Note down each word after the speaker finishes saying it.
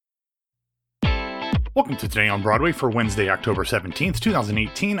Welcome to Today on Broadway for Wednesday, October 17th,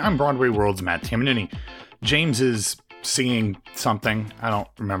 2018. I'm Broadway World's Matt Tamanini. James is singing something. I don't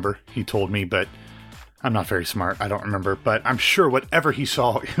remember. He told me, but I'm not very smart. I don't remember. But I'm sure whatever he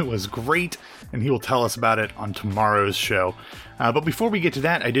saw, it was great, and he will tell us about it on tomorrow's show. But before we get to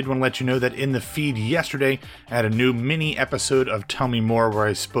that, I did want to let you know that in the feed yesterday, I had a new mini episode of Tell Me More where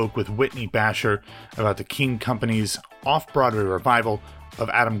I spoke with Whitney Basher about the King Company's off-Broadway revival of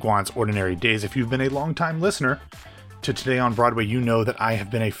Adam Gwant's Ordinary Days. If you've been a long-time listener to Today on Broadway, you know that I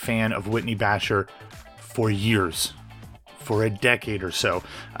have been a fan of Whitney Basher for years, for a decade or so.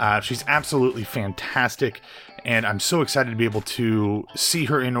 She's absolutely fantastic, and I'm so excited to be able to see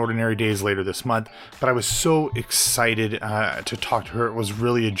her in Ordinary Days later this month. But I was so excited to talk to her. It was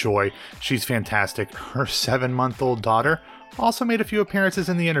really a joy. She's fantastic. Her 7-month-old daughter also made a few appearances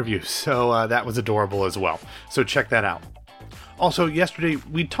in the interview, so that was adorable as well. So check that out. Also, yesterday,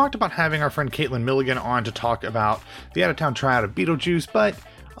 we talked about having our friend Caitlin Milligan on to talk about the out-of-town tryout of Beetlejuice, but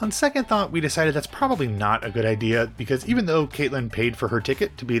on second thought, we decided that's probably not a good idea, because even though Caitlin paid for her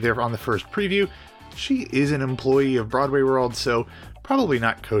ticket to be there on the first preview, she is an employee of Broadway World, so probably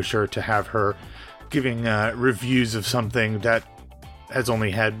not kosher to have her giving reviews of something that has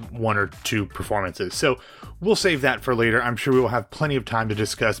only had 1 or 2 performances. So we'll save that for later. I'm sure we will have plenty of time to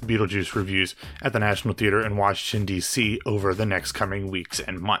discuss Beetlejuice reviews at the National Theater in Washington, D.C. over the next coming weeks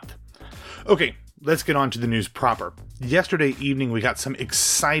and month. Okay, let's get on to the news proper. Yesterday evening, we got some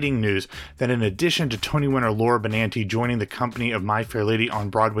exciting news that in addition to Tony winner Laura Benanti joining the company of My Fair Lady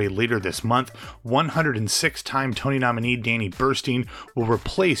on Broadway later this month, 106-time Tony nominee Danny Burstein will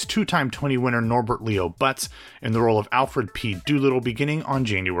replace 2-time Tony winner Norbert Leo Butz in the role of Alfred P. Doolittle beginning on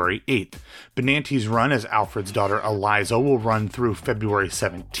January 8th. Benanti's run as Alfred's daughter Eliza will run through February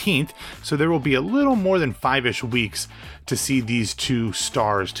 17th, so there will be a little more than 5-ish weeks to see these two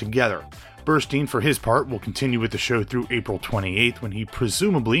stars together. Burstein, for his part, will continue with the show through April 28th, when he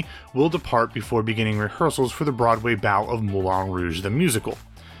presumably will depart before beginning rehearsals for the Broadway bout of Moulin Rouge the musical.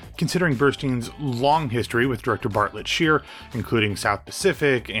 Considering Burstein's long history with director Bartlett Shear, including South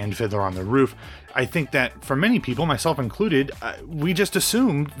Pacific and Fiddler on the Roof, I think that for many people, myself included, we just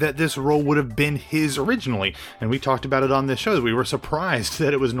assumed that this role would have been his originally, and we talked about it on this show, that we were surprised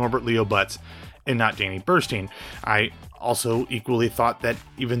that it was Norbert Leo Butz and not Danny Burstein. I also equally thought that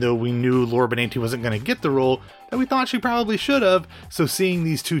even though we knew Laura Benanti wasn't going to get the role, that we thought she probably should have, so seeing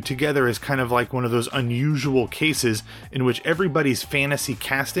these two together is kind of like one of those unusual cases in which everybody's fantasy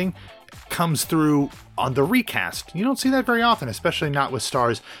casting comes through on the recast. You don't see that very often, especially not with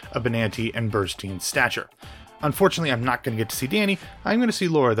stars of Benanti and Burstein's stature. Unfortunately, I'm not going to get to see Danny. I'm going to see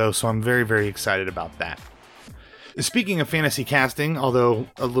Laura, though, so I'm very, very excited about that. Speaking of fantasy casting, although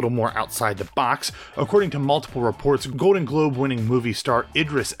a little more outside the box, according to multiple reports, Golden Globe-winning movie star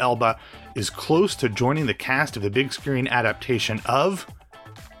Idris Elba is close to joining the cast of the big screen adaptation of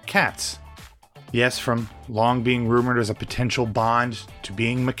Cats. Yes, from long being rumored as a potential Bond to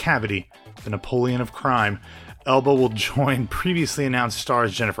being Macavity, the Napoleon of crime, Elba will join previously announced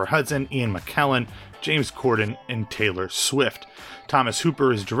stars Jennifer Hudson, Ian McKellen, James Corden, and Taylor Swift. Thomas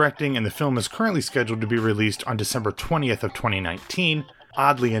Hooper is directing, and the film is currently scheduled to be released on December 20th of 2019.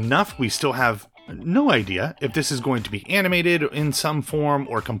 Oddly enough, we still have no idea if this is going to be animated in some form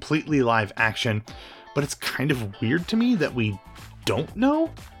or completely live action, but it's kind of weird to me that we don't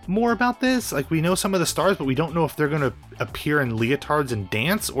know more about this. Like, we know some of the stars, but we don't know if they're going to appear in leotards and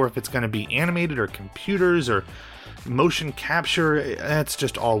dance, or if it's going to be animated or computers or motion capture. It's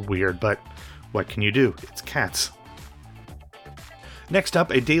just all weird, but what can you do? It's Cats. Next up,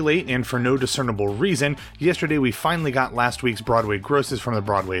 a day late and for no discernible reason, yesterday we finally got last week's Broadway grosses from the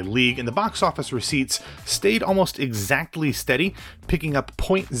Broadway League, and the box office receipts stayed almost exactly steady, picking up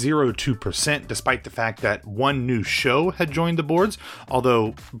 0.02% despite the fact that one new show had joined the boards,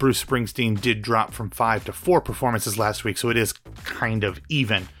 although Bruce Springsteen did drop from 5 to 4 performances last week, so it is kind of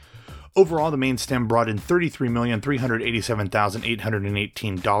even. Overall, the main stem brought in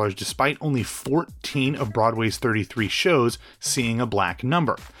 $33,387,818, despite only 14 of Broadway's 33 shows seeing a black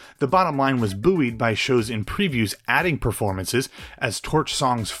number. The bottom line was buoyed by shows in previews adding performances, as Torch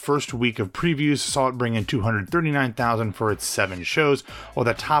Song's first week of previews saw it bring in $239,000 for its 7 shows, while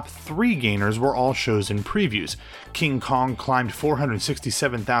the top 3 gainers were all shows in previews. King Kong climbed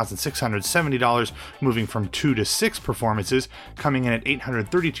 $467,670, moving from 2 to 6 performances, coming in at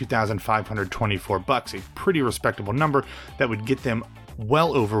 $832,524, a pretty respectable number that would get them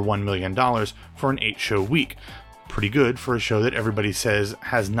well over $1 million for an 8-show week. Pretty good for a show that everybody says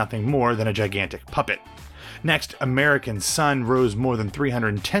has nothing more than a gigantic puppet. Next, American Sun rose more than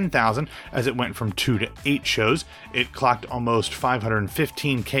 310,000 as it went from 2 to 8 shows. It clocked almost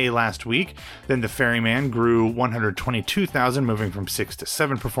 515K last week. Then The Ferryman grew 122,000, moving from 6 to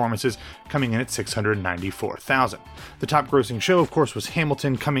 7 performances, coming in at 694,000. The top grossing show, of course, was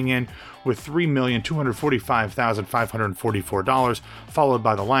Hamilton, coming in with $3,245,544, followed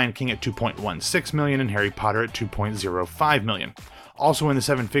by The Lion King at $2.16 million and Harry Potter at $2.05 million. Also in the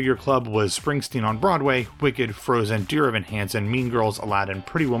seven-figure club was Springsteen on Broadway, Wicked, Frozen, Dear Evan Hansen, Mean Girls, Aladdin,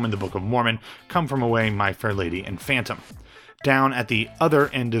 Pretty Woman, The Book of Mormon, Come From Away, My Fair Lady, and Phantom. Down at the other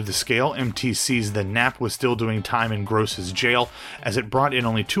end of the scale, MTC's The Nap was still doing time in Gross's jail, as it brought in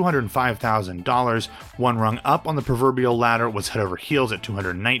only $205,000. One rung up on the proverbial ladder was Head Over Heels at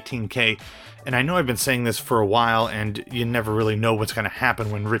 $219K. And I know I've been saying this for a while, and you never really know what's going to happen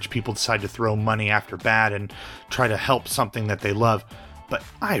when rich people decide to throw money after bad and try to help something that they love. But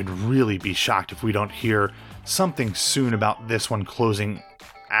I'd really be shocked if we don't hear something soon about this one closing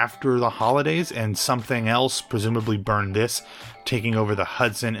after the holidays, and something else, presumably Burn This, taking over the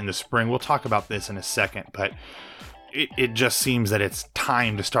Hudson in the spring. We'll talk about this in a second, but it just seems that it's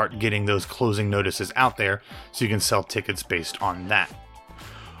time to start getting those closing notices out there so you can sell tickets based on that.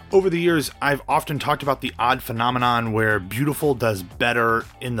 Over the years, I've often talked about the odd phenomenon where Beautiful does better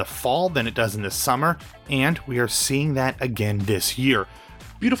in the fall than it does in the summer, and we are seeing that again this year.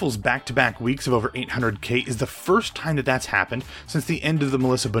 Beautiful's back-to-back weeks of over 800K is the first time that that's happened since the end of the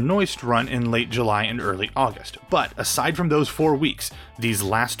Melissa Benoist run in late July and early August. But aside from those 4 weeks, these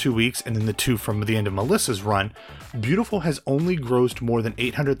last 2 weeks and then the 2 from the end of Melissa's run, Beautiful has only grossed more than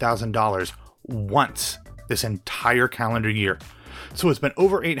 $800,000 once this entire calendar year. So it's been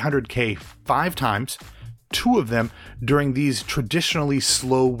over 800K 5 times, 2 of them during these traditionally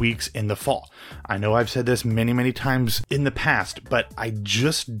slow weeks in the fall. I know I've said this many times in the past, but I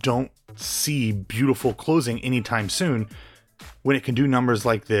just don't see Beautiful closing anytime soon when it can do numbers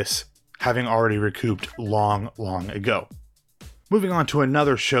like this, having already recouped long ago. Moving on to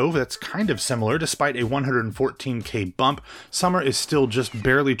another show that's kind of similar. Despite a 114K bump, Summer is still just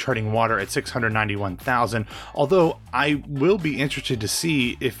barely treading water at 691,000, although I will be interested to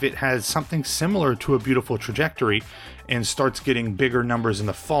see if it has something similar to a Beautiful trajectory and starts getting bigger numbers in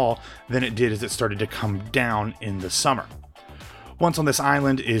the fall than it did as it started to come down in the summer. Once on This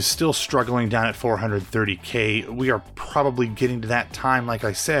Island is still struggling down at 430K. We are probably getting to that time, like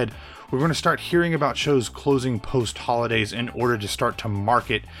I said, we're going to start hearing about shows closing post-holidays in order to start to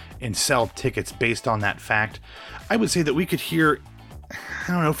market and sell tickets based on that fact. I would say that we could hear,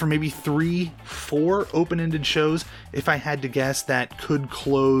 for maybe 3-4 open-ended shows, if I had to guess, that could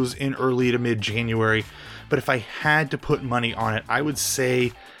close in early to mid-January. But if I had to put money on it, I would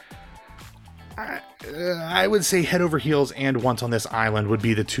say Head Over Heels and Once on This Island would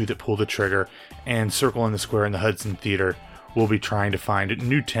be the 2 that pull the trigger, and Circle in the Square and the Hudson Theater will be trying to find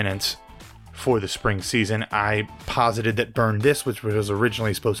new tenants for the spring season. I posited that Burn This, which was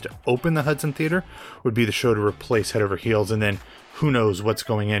originally supposed to open the Hudson Theater, would be the show to replace Head Over Heels, and then who knows what's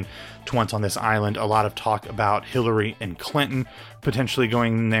going in to Once on This Island. A lot of talk about Hillary and Clinton potentially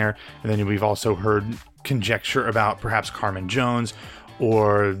going in there, and then we've also heard conjecture about perhaps Carmen Jones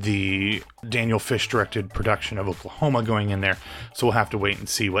or the Daniel Fish-directed production of Oklahoma going in there. So we'll have to wait and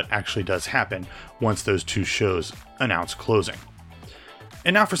see what actually does happen once those 2 shows announce closing.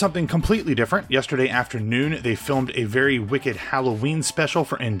 And now for something completely different. Yesterday afternoon, they filmed a very wicked Halloween special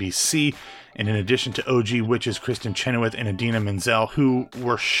for NBC. And in addition to OG witches Kristen Chenoweth and Idina Menzel, who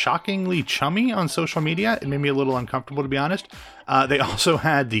were shockingly chummy on social media, it made me a little uncomfortable, to be honest. They also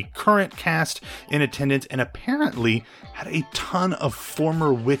had the current cast in attendance and apparently had a ton of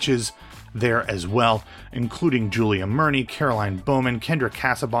former witches there as well, including Julia Murney, Caroline Bowman, Kendra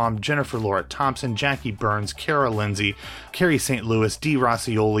Cassabaum, Jennifer Laura Thompson, Jackie Burns, Kara Lindsay, Carrie St. Louis, Dee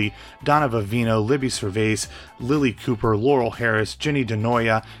Rossioli, Donna Vivino, Libby Cervais, Lily Cooper, Laurel Harris, Jenny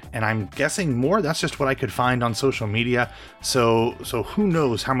DeNoia, and I'm guessing more. That's just what I could find on social media. So who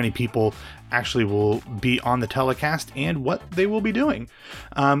knows how many people actually will be on the telecast and what they will be doing.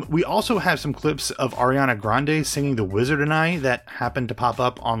 We also have some clips of Ariana Grande singing The Wizard and I that happened to pop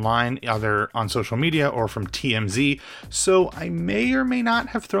up online, either on social media or from TMZ. So I may or may not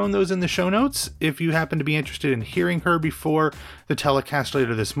have thrown those in the show notes if you happen to be interested in hearing her before the telecast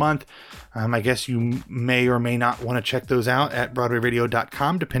later this month. I guess you may or may not want to check those out at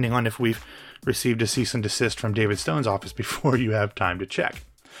BroadwayRadio.com, depending on if we've received a cease and desist from David Stone's office before you have time to check.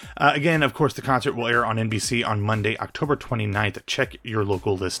 Again, of course, the concert will air on NBC on Monday, October 29th. Check your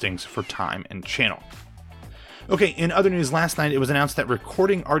local listings for time and channel. Okay, in other news, last night it was announced that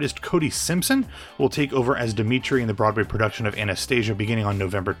recording artist Cody Simpson will take over as Dimitri in the Broadway production of Anastasia beginning on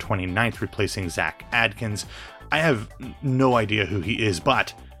November 29th, replacing Zach Adkins. I have no idea who he is,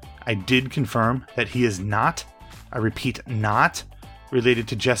 but I did confirm that he is not, I repeat, not related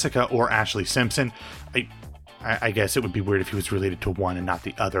to Jessica or Ashley Simpson. I guess it would be weird if he was related to one and not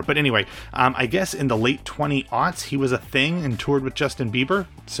the other. But anyway, I guess in the late 2000s, he was a thing and toured with Justin Bieber.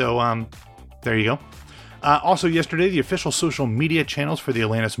 So there you go. Also yesterday, the official social media channels for the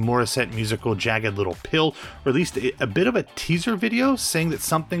Alanis Morissette musical Jagged Little Pill released a bit of a teaser video saying that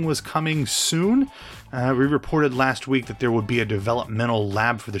something was coming soon. We reported last week that there would be a developmental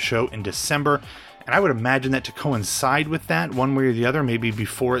lab for the show in December. And I would imagine that to coincide with that, one way or the other, maybe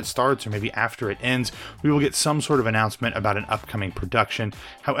before it starts or maybe after it ends, we will get some sort of announcement about an upcoming production.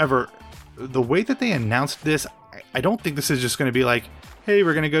 However, the way that they announced this, I don't think this is just going to be like, hey,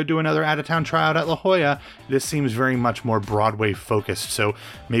 we're going to go do another out-of-town tryout at La Jolla. This seems very much more Broadway focused, so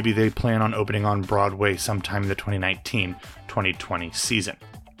maybe they plan on opening on Broadway sometime in the 2019-2020 season.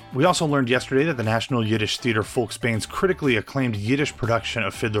 We also learned yesterday that the National Yiddish Theater Volksband's critically acclaimed Yiddish production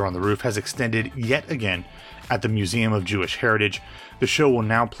of Fiddler on the Roof has extended yet again at the Museum of Jewish Heritage. The show will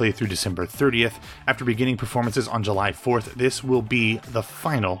now play through December 30th. After beginning performances on July 4th, this will be the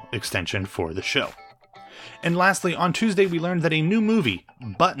final extension for the show. And lastly, on Tuesday, we learned that a new movie,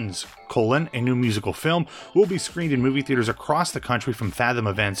 Buttons, a new musical film, will be screened in movie theaters across the country from Fathom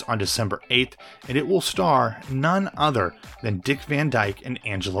Events on December 8th, and it will star none other than Dick Van Dyke and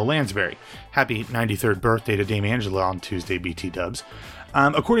Angela Lansbury. Happy 93rd birthday to Dame Angela on Tuesday, BT dubs.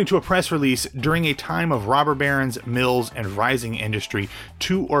 According to a press release, during a time of robber barons, mills, and rising industry,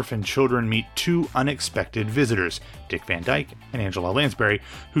 two orphan children meet two unexpected visitors, Dick Van Dyke and Angela Lansbury,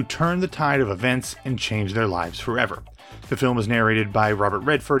 who turn the tide of events and change their lives forever. The film is narrated by Robert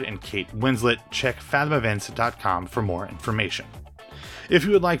Redford and Kate Winslet. Check fathomevents.com for more information. If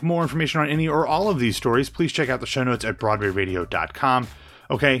you would like more information on any or all of these stories, please check out the show notes at BroadwayRadio.com.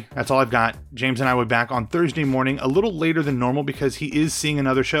 Okay, that's all I've got. James and I will be back on Thursday morning, a little later than normal because he is seeing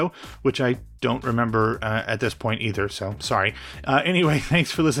another show, which I don't remember at this point either, so sorry. Anyway,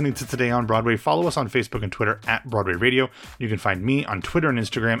 thanks for listening to Today on Broadway. Follow us on Facebook and Twitter at Broadway Radio. You can find me on Twitter and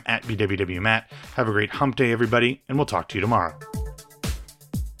Instagram at BWWMatt. Have a great hump day, everybody, and we'll talk to you tomorrow.